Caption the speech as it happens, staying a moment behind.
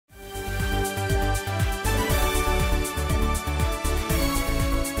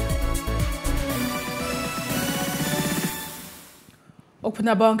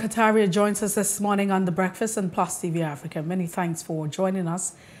Opunabo Inko Tariah joins us this morning on The Breakfast and Plus TV Africa. Many thanks for joining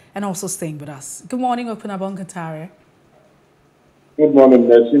us and also staying with us. Good morning, Opunabo Inko Tariah. Good morning,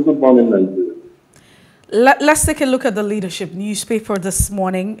 Nancy. Good morning, Nigeria. Let's take a look at the leadership newspaper this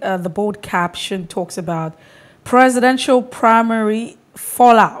morning. The bold caption talks about presidential primary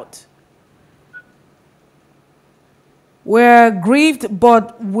fallout. We're grieved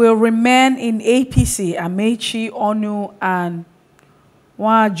but will remain in APC. Amaechi, Onu, and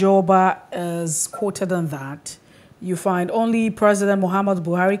Wajoba is quoted on that. You find only President Muhammad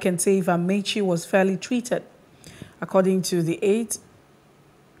Buhari can say if Amaechi was fairly treated. According to the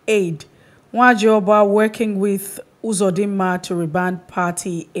aide, Wajoba working with Uzodinma to rebrand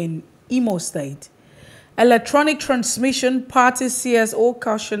party in Imo State. Electronic transmission party CSO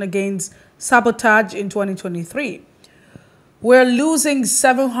caution against sabotage in 2023. We're losing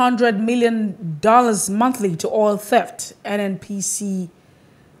 $700 million monthly to oil theft. NNPC,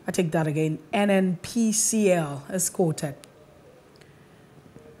 I take that again, NNPCL is quoted.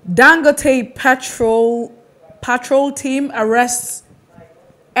 Dangote patrol team arrests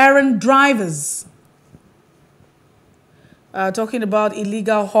errand drivers. Talking about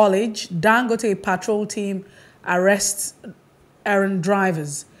illegal haulage, Dangote patrol team arrests errand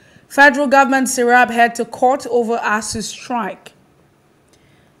drivers. Federal government Sirab head to court over ASUU strike.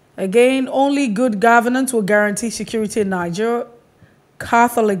 Again, only good governance will guarantee security in Nigeria.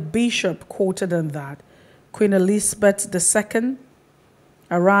 Catholic bishop quoted on that. Queen Elizabeth II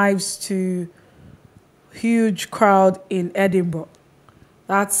arrives to huge crowd in Edinburgh.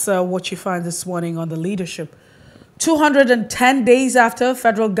 That's what you find this morning on the leadership. 210 days after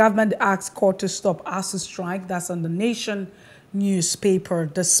federal government asks court to stop ASUU strike. That's on the Nation newspaper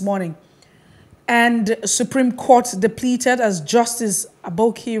this morning. And Supreme Court depleted as Justice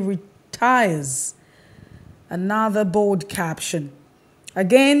Aboki retires. Another bold caption.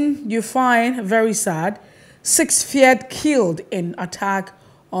 Again, you find very sad. 6 feared killed in attack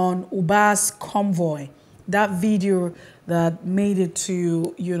on Uba's convoy. That video that made it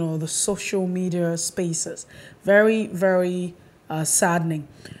to, the social media spaces. Very, very saddening.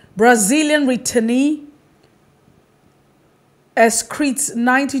 Brazilian returnee excretes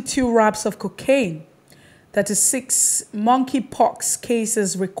 92 wraps of cocaine. 36 monkeypox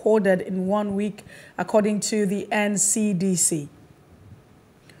cases recorded in 1 week, according to the NCDC.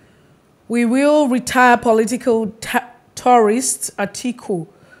 We will retire political tourist Atiku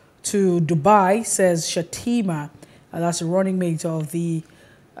to Dubai, says Shatima. That's a running mate of the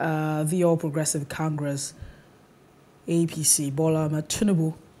All Progressive Congress, APC, Bola Ahmed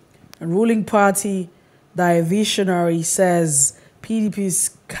Tinubu. And ruling party Divisionary, says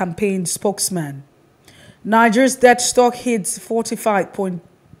PDP's campaign spokesman. Nigeria's debt stock hits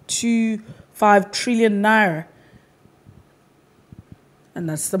 45.25 trillion naira. And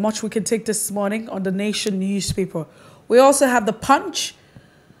that's the much we can take this morning on the Nation newspaper. We also have the Punch.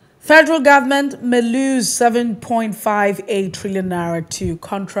 Federal government may lose 7.58 trillion naira to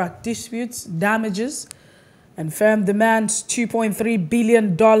contract disputes, damages, and firm demands $2.3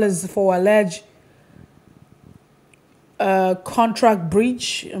 billion for alleged contract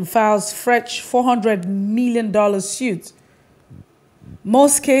breach and files fresh $400 million suit.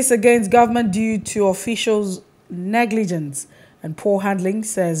 Most case against government due to officials' negligence and poor handling,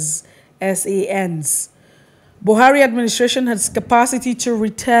 says SANs. Buhari administration has capacity to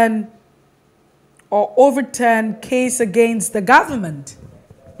return or overturn case against the government.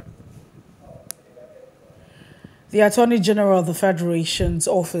 The Attorney General of the Federation's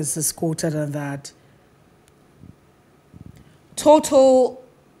office is quoted on that. Total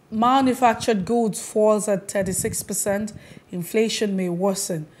manufactured goods falls at 36%. Inflation may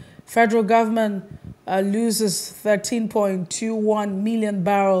worsen. Federal government loses 13.21 million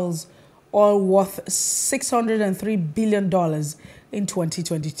barrels, oil worth $603 billion in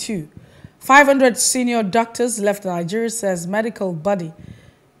 2022. 500 senior doctors left Nigeria, says medical body.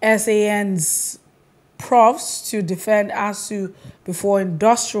 SAN's profs to defend ASUU before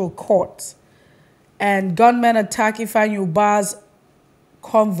industrial court. And gunmen attack Ifeanyi Uba's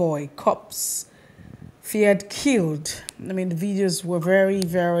convoy. Cops feared killed. I mean, the videos were very,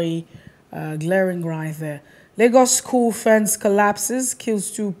 very glaring right there. Lagos school fence collapses,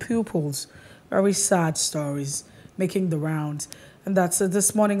 kills 2 pupils. Very sad stories making the rounds. And that's it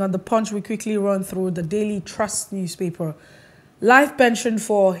this morning on The Punch. We quickly run through the Daily Trust newspaper. Life pension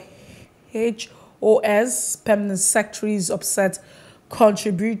for HOS, permanent secretaries upset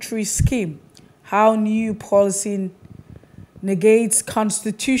contributory scheme. How new policy negates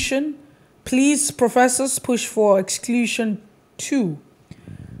constitution. Please, professors push for exclusion 2.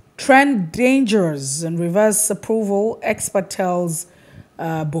 Trend dangerous and reverse approval. Expert tells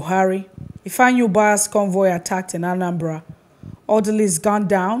Buhari. Ifeanyi Uba's convoy attacked in Anambra. Orderlies gunned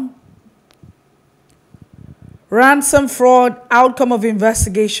down. Ransom fraud, outcome of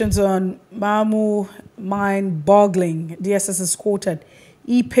investigations on Mamu mine boggling. DSS is quoted.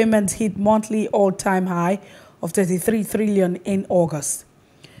 E-payments hit monthly all-time high of 33 trillion in August.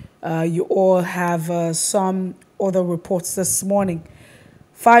 You all have some other reports this morning.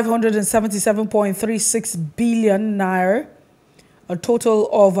 577.36 billion naira, a total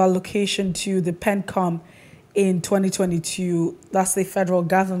of allocation to the PENCOM in 2022. That's the federal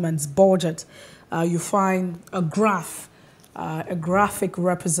government's budget. You find a graph, a graphic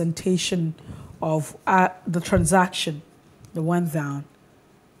representation of the transaction that went down.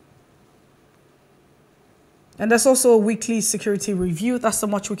 And there's also a weekly security review. That's so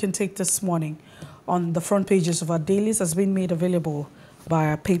much we can take this morning on the front pages of our dailies, has been made available by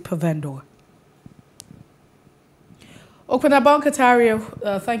our paper vendor. Opunabo Inko Tariah,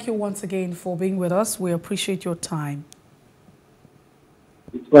 thank you once again for being with us. We appreciate your time.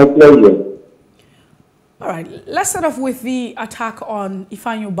 It's my pleasure. All right, let's start off with the attack on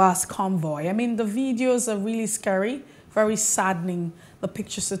Ifeanyi Uba's convoy. I mean, the videos are really scary, very saddening, the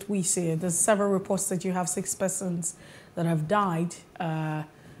pictures that we see. There's several reports that you have 6 persons that have died,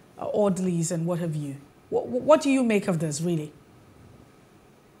 orderlies and what have you. What do you make of this, really?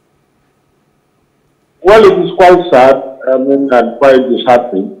 Well, it is quite sad, and quite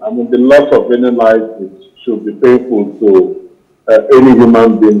disheartening. The loss of any life should be painful to any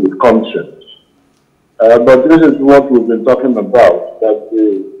human being with conscience. But this is what we've been talking about, that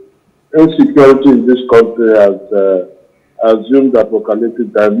the insecurity in this country has assumed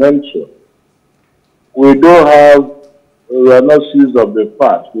apocalyptic dimension. We are not seized of the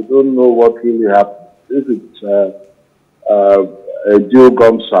past. We don't know what really happened. If it's a deal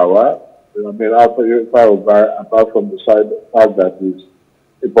gone sour, apart from the fact that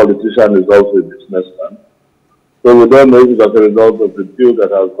a politician is also a businessman. So we don't know if it's as a result of the deal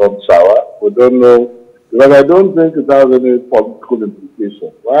that has gone sour. We don't know. Because I don't think it has any political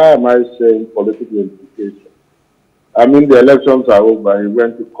implication. Why am I saying political implication? The elections are over. He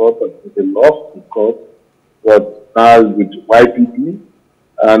went to court and he lost the court, but now with YPP.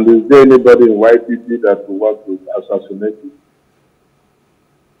 And is there anybody in YPP that will want to assassinate him?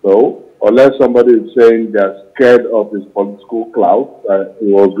 So, unless somebody is saying they're scared of his political clout, that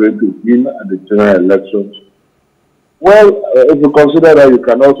he was going to win at the general elections. Well, if you consider that, you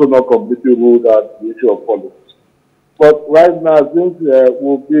can also not completely rule out the issue of politics. But right now, I think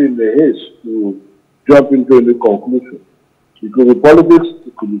we'll be in a haste to jump into any conclusion. It could be politics,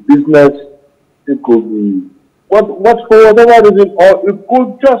 it could be business, it could be for whatever reason, or it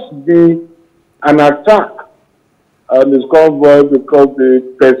could just be an attack on his convoy because they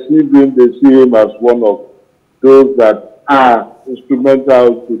perceive him, they see him as one of those that are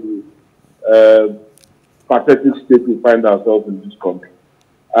instrumental to the pathetic state we find ourselves in this country.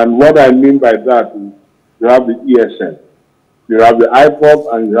 And what I mean by that is you have the ESN, you have the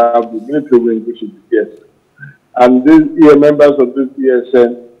IPOP, and you have the military wing, which is the ESN. And these members of this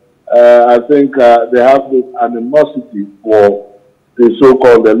ESN, I think they have this animosity for the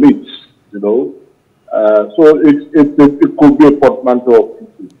so-called elites, So it could be a portmanteau of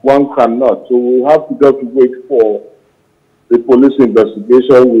people. One cannot. So we have to just wait for the police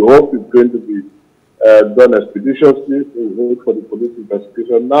investigation. We hope it's going to be done expeditiously. We wait for the police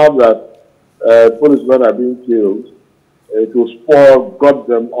investigation. Now that policemen are being killed, it will spur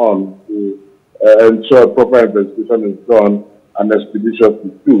them on to ensure proper investigation is done and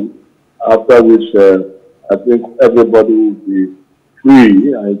expeditiously too. After which, I think everybody will be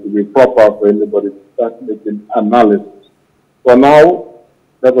free and it will be proper for anybody to start making analysis. For now,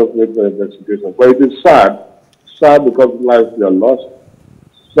 let us wait for investigation. But it is sad because lives are lost,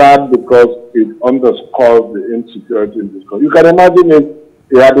 sad because it underscores the insecurity in this country. You can imagine if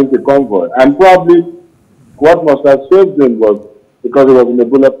he hadn't a convoy, and probably what must have saved him was because he was in a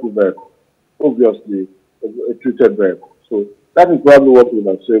bulletproof vehicle, obviously a treated vehicle. So that is probably what would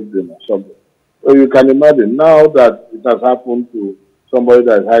have saved him or something. So you can imagine now that it has happened to somebody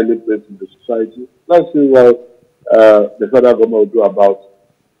that is highly placed in the society. Let's see what the federal government will do about,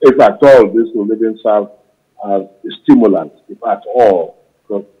 if at all, this will even serve as a stimulant, if at all.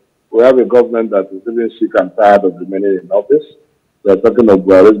 Because we have a government that is even sick and tired of remaining in office. We are talking of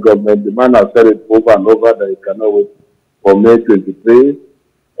Buhari's government. The man has said it over and over that he cannot wait for May 23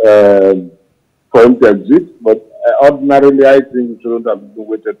 for him to exit. But ordinarily, I think we shouldn't have been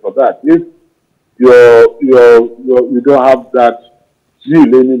waited for that. If you don't have that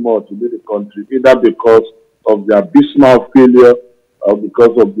zeal anymore to lead the country, either because of the abysmal failure or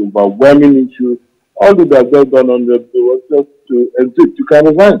because of the overwhelming issues All that has just done on the was just to exit. You can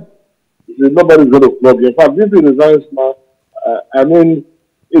resign. Nobody's going to flog you. In fact, if he resigns now, I mean,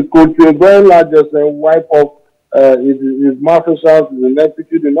 it could to a very large extent wipe off his officers and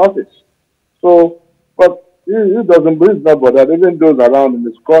execute in office. So, but he doesn't believe that, but even those around him,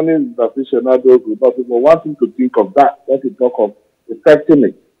 his cronies, his aficionados, without people want him to think of that, not to talk of affecting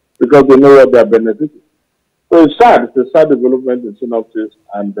it, because they know what they are benefiting. So it's sad. It's a sad development in synopsis,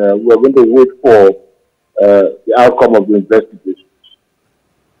 and we're going to wait for the outcome of the investigation.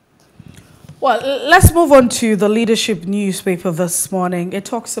 Well, let's move on to the Leadership newspaper this morning. It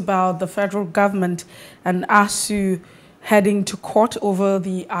talks about the federal government and ASUU heading to court over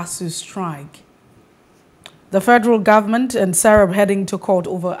the ASUU strike. The federal government and SERAP heading to court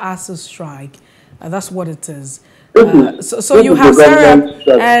over ASUU strike. That's what it is. So you have SERAP,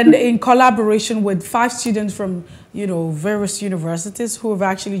 and in collaboration with 5 students from, various universities who have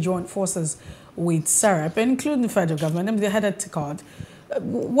actually joined forces with SERAP, including the federal government. I mean, they headed to court.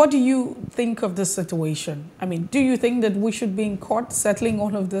 What do you think of this situation? I mean, do you think that we should be in court settling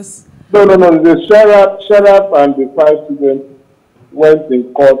all of this? No. The SERAP and the 5 students went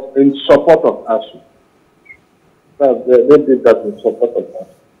in court in support of ASUU. They did that in support of ASUU.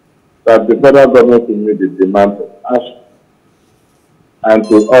 That the federal government will meet the demands of ASUU and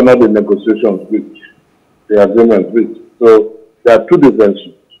to honor the negotiations reached, the agreement reached. So there are 2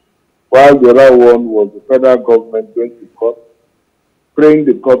 dimensions. While the other one was the federal government going to court, praying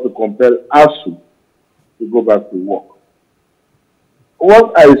the court to compel ASUU to go back to work.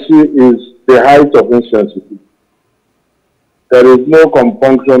 What I see is the height of insensitivity. There is no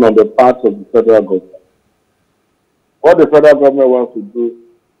compunction on the part of the federal government. What the federal government wants to do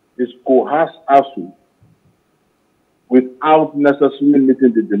is coerce ASUU without necessarily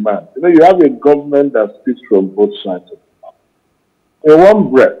meeting the demand. You have a government that speaks from both sides of the mouth. In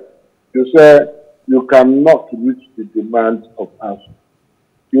one breath, you say you cannot reach the demands of ASUU.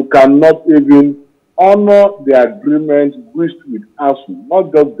 You cannot even honor the agreement reached with ASUU,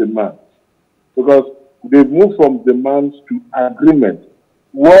 not just demands, because they move from demands to agreement.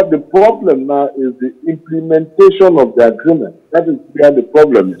 What the problem now is the implementation of the agreement. That is where the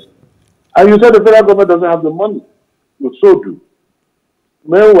problem is. And you said the federal government doesn't have the money. You so do.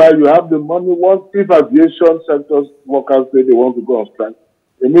 Meanwhile, you have the money. Once if aviation sectors workers say they want to go on strike,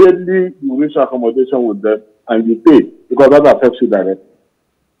 immediately you reach accommodation with them and you pay, because that affects you directly.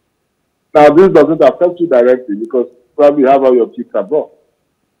 Now, this doesn't affect you directly because probably you have all your kids abroad.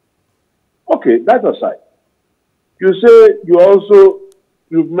 Okay, that aside. You say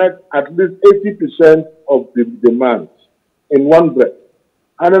you've met at least 80% of the demands in one breath.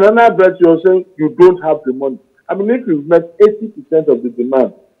 And in another breath, you're saying you don't have the money. I mean, if you've met 80% of the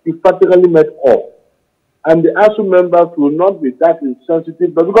demand, you've practically met all. And the ASUU members will not be that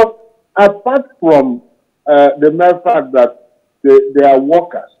insensitive, but because apart from the mere fact that they are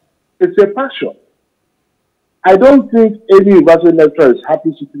workers, it's a passion. I don't think any university lecturer is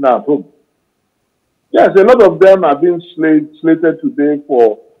happy sitting at home. Yes, a lot of them are being slated today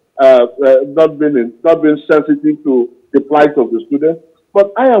for not being sensitive to the plight of the students.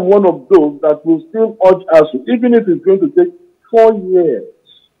 But I am one of those that will still urge ASUU, even if it's going to take 4 years.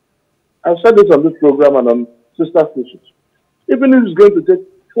 I've said this on this program and on sister stations. Even if it's going to take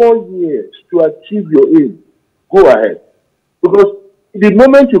 4 years to achieve your aim, go ahead. Because the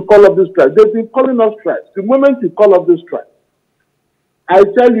moment you call up this strike, they've been calling us strikes. The moment you call up this strike, I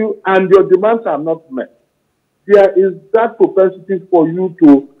tell you, and your demands are not met, there is that propensity for you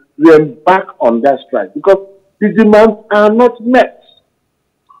to embark on that strike because the demands are not met.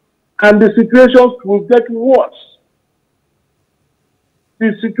 And the situations will get worse.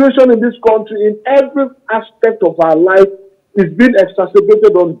 The situation in this country, in every aspect of our life, is being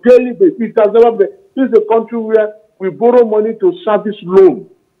exacerbated on daily basis. It has never been. This is a country where we borrow money to service loans,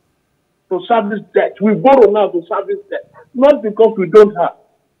 to service debt. We borrow now to service debt. Not because we don't have,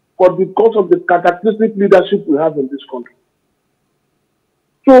 but because of the cataclysmic leadership we have in this country.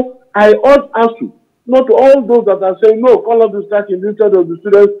 So I urge ASUU, not all those that are saying, no, call up the strike in the interest of the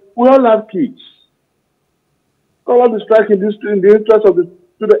students. We all have kids. Call up the strike in the interest of the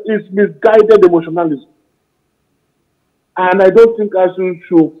students is misguided emotionalism. And I don't think ASUU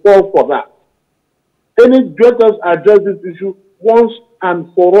should fall for that. Let us address this issue once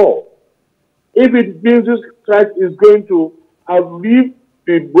and for all. If it means this strike is going to outlive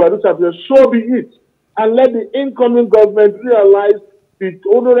the Buhari Affairs, so be it. And let the incoming government realize the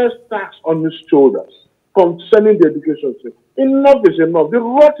onerous tax on its shoulders concerning the education system. Enough is enough. The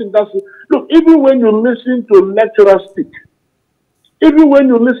rot in that system. Look, even when you listen to lecturers speak, even when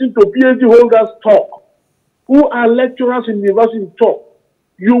you listen to PhD holders talk, who are lecturers in university talk,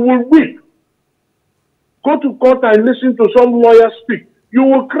 you will weep. go to court and listen to some lawyer speak. You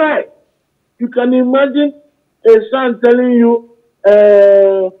will cry. You can imagine a son telling you,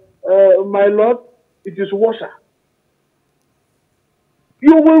 my lord, it is water.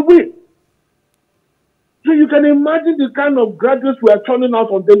 You will weep. So you can imagine the kind of graduates we are turning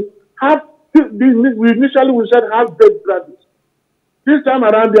out on them. Initially we said half-baked graduates. This time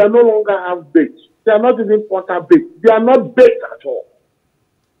around, they are no longer half-baked. They are not even quarter-baked. They are not baked at all.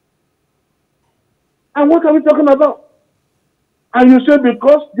 And what are we talking about? And you say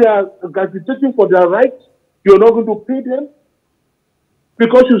because they are agitating for their rights, you're not going to pay them?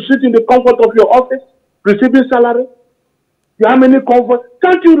 Because you sit in the comfort of your office, receiving salary? You have many comfort?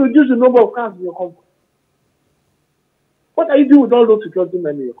 Can't you reduce the number of cars in your comfort? What are you doing with all those security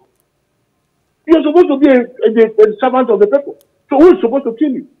men in your comfort? You're supposed to be a servant of the people. So who is supposed to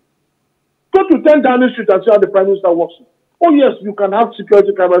kill you? Go to 10 Downing Street and see how the Prime Minister works. Oh yes, you can have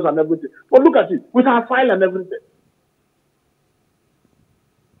security cameras and everything. But look at it, with our file and everything.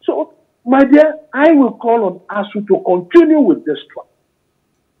 So, my dear, I will call on ASUU to continue with this strike.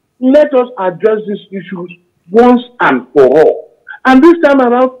 Let us address these issues once and for all. And this time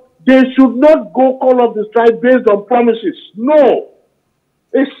around, they should not go call off the strike based on promises. No.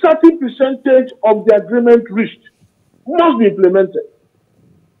 A certain percentage of the agreement reached must be implemented.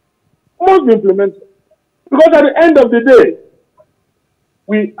 Must be implemented. Because at the end of the day,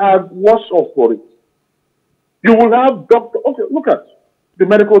 we are worse off for it. You will have doctors. Okay, look at the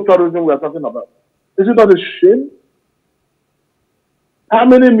medical tourism we are talking about. Is it not a shame? How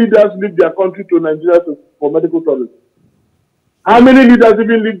many leaders leave their country to Nigeria for medical tourism? How many leaders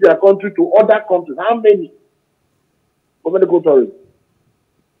even leave their country to other countries? How many for medical tourism?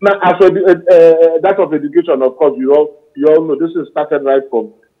 Now, as for that of education, of course, you all know this is started right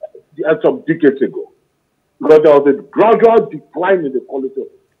from some decades ago. Because there was a gradual decline in the quality of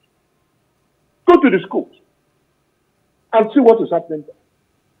it. Go to the schools and see what is happening there.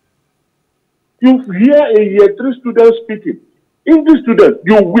 You hear a year 3 student speaking. English student,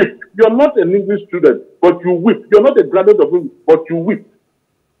 you weep. You're not an English student, but you weep. You're not a graduate of English, but you weep.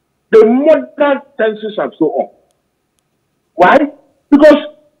 The modern tenses and so on. Why? Because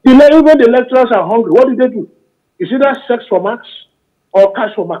even the lecturers are hungry. What do? Is either sex for marks or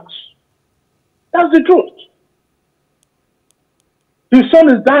cash for marks. That's the truth. His son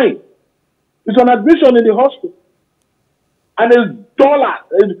is dying. He's on admission in the hospital. And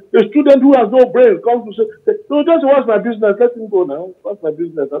a student who has no brain comes to say, no, just what's my business? Let him go now. What's my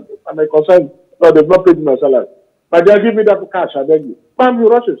business? Am I concerned? No, they've not paid my salary. But they'll give me that cash, I beg you. Bam, you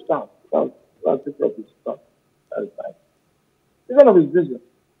rush it down. That's the profit. That is fine. It's none of his business.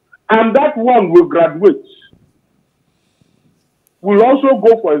 And that one will graduate. Will also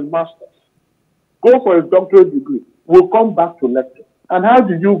go for his master's. Go for his doctorate degree. Will come back to lecture. And how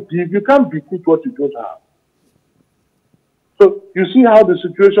do you give? You can't bequeath what you don't have. So you see how the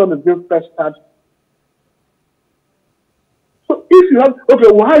situation is being festered. So if you have, okay,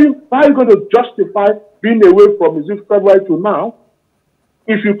 well, how are you going to justify being away from, is it February to now?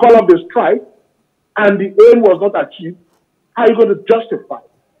 If you call up the strike and the aim was not achieved, how are you going to justify?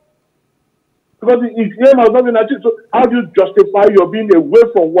 Because the aim has not been achieved. So how do you justify your being away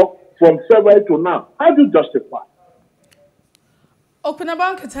from work from February to now? How do you justify?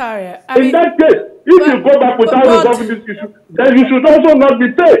 Opunabo Inko Tariah. In that case, if you go back without resolving this issue, then you should also not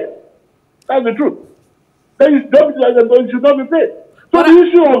be paid. That's the truth. Then you should not be paid. So the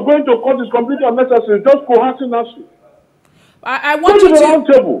issue of going to court is completely unnecessary, just coercing us. I want go you to the round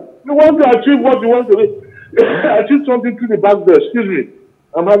table. You want to achieve what you want to achieve something through the back door. Excuse me.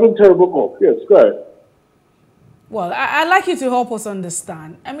 I'm having terrible cough. Yes, go ahead. Well, I'd like you to help us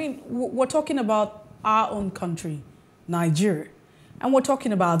understand. I mean, we're talking about our own country, Nigeria. And we're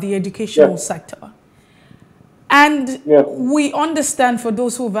talking about the educational sector. And we understand for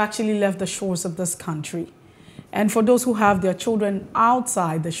those who've actually left the shores of this country and for those who have their children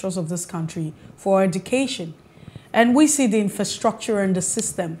outside the shores of this country for education. And we see the infrastructure and the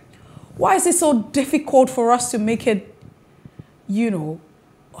system. Why is it so difficult for us to make it,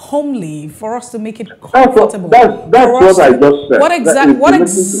 homely, for us to make it comfortable? That's what I just said. What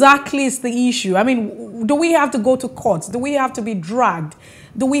exactly is the issue? I mean, do we have to go to courts? Do we have to be dragged?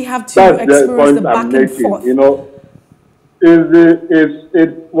 Do we have to experience the back and forth?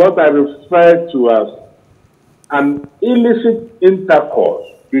 It's what I refer to as an illicit intercourse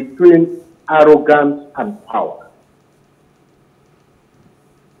between arrogance and power.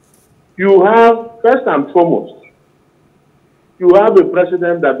 You have, first and foremost, you have a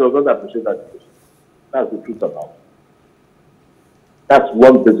president that does not appreciate education. That's the truth about it. That's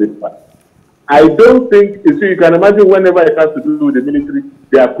one basic fact. I don't think, you can imagine whenever it has to do with the military,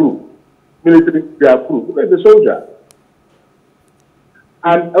 they approve. military, they are proof. Because it's a soldier.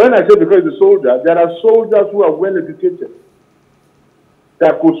 And when I say because it's a soldier, there are soldiers who are well educated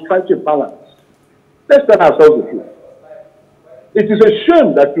that could strike a balance. Let's tell ourselves the truth. It is a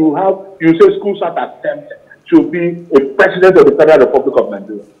shame that you say schools have attempted to be a president of the Federal Republic of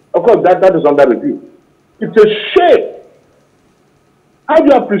Nigeria. Of course, that is under review. It's a shame. How do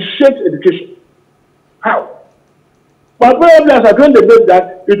you appreciate education? How? But probably as I told the debate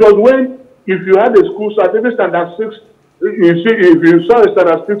that it was when, if you had a school certificate standard 6, you see, if you saw a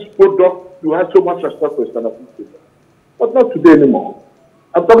standard 6 product, you had so much respect for a standard 6 product. But not today anymore.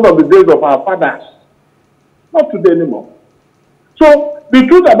 I'm talking about the days of our fathers. Not today anymore. So the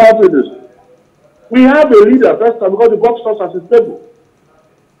truth about it is, we have a leader, first time, because the box stores as stable.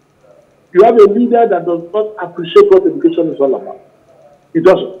 You have a leader that does not appreciate what education is all about. He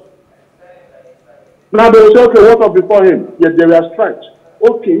doesn't. Now they will say, okay, what of before him? Yet there were strikes.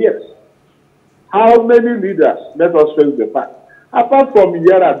 Okay, yes. How many leaders, let us face the fact, apart from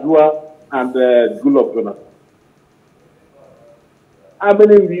Yaradua and Govt Jonathan, how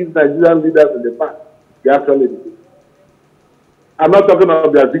many Nigerian leaders in the past they actually did? I'm not talking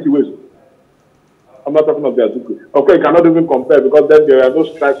about their Zikiwes. I'm not talking about their Zikiwes. Okay, you cannot even compare because then there are no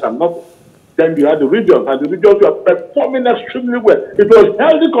strikes and nothing. Then you had the regions, and the regions were performing extremely well. It was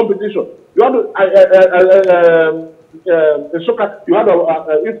healthy competition. You had you had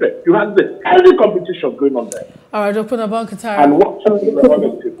Ife. You had the healthy competition going on there. All right, Opunabo Inko Tariah. And what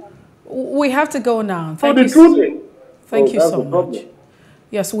we have to go now. Thank you. Thank you so much.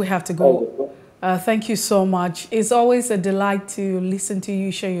 Yes, we have to go. Thank you so much. It's always a delight to listen to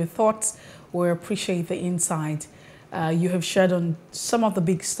you share your thoughts. We appreciate the insight you have shared on some of the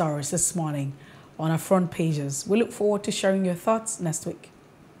big stories this morning on our front pages. We look forward to sharing your thoughts next week.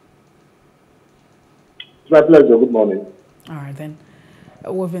 It's my pleasure. Good morning. All right, then.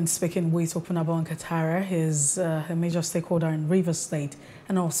 We've been speaking with Opunabo Inko Tariah. He's a major stakeholder in Rivers State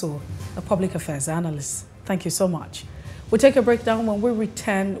and also a public affairs analyst. Thank you so much. We'll take a break down. When we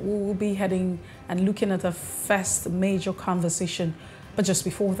return, we will be heading and looking at the first major conversation. But just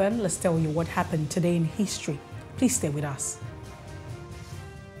before then, let's tell you what happened today in history. Please stay with us.